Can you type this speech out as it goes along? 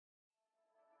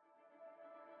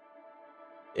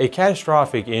A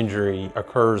catastrophic injury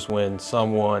occurs when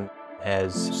someone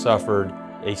has suffered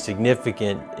a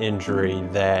significant injury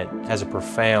that has a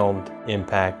profound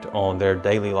impact on their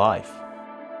daily life.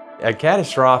 A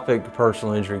catastrophic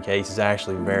personal injury case is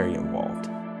actually very involved.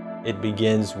 It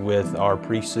begins with our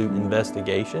pre-suit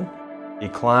investigation. The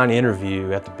client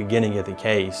interview at the beginning of the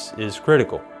case is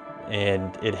critical,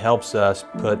 and it helps us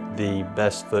put the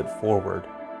best foot forward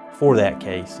for that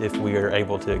case if we are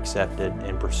able to accept it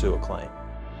and pursue a claim.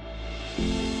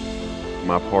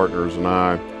 My partners and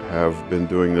I have been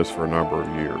doing this for a number of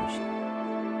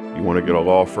years. You want to get a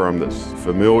law firm that's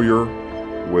familiar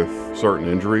with certain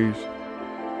injuries.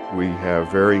 We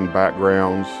have varying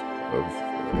backgrounds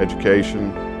of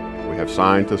education. We have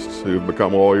scientists who have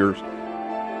become lawyers.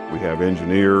 We have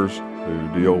engineers who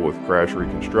deal with crash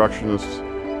reconstructionists.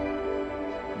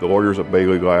 The lawyers at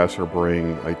Bailey Glasser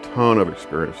bring a ton of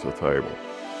experience to the table.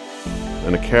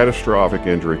 In a catastrophic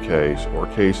injury case or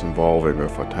a case involving a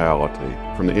fatality,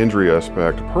 from the injury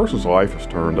aspect, a person's life is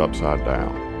turned upside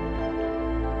down.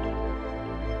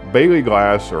 Bailey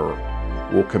Glasser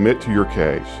will commit to your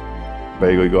case.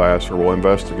 Bailey Glasser will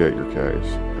investigate your case,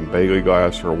 and Bailey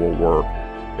Glasser will work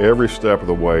every step of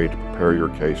the way to prepare your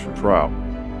case for trial.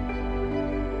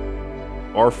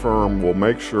 Our firm will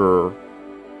make sure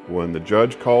when the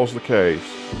judge calls the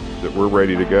case that we're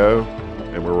ready to go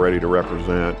and we're ready to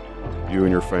represent you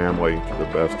and your family to the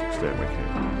best extent we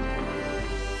can.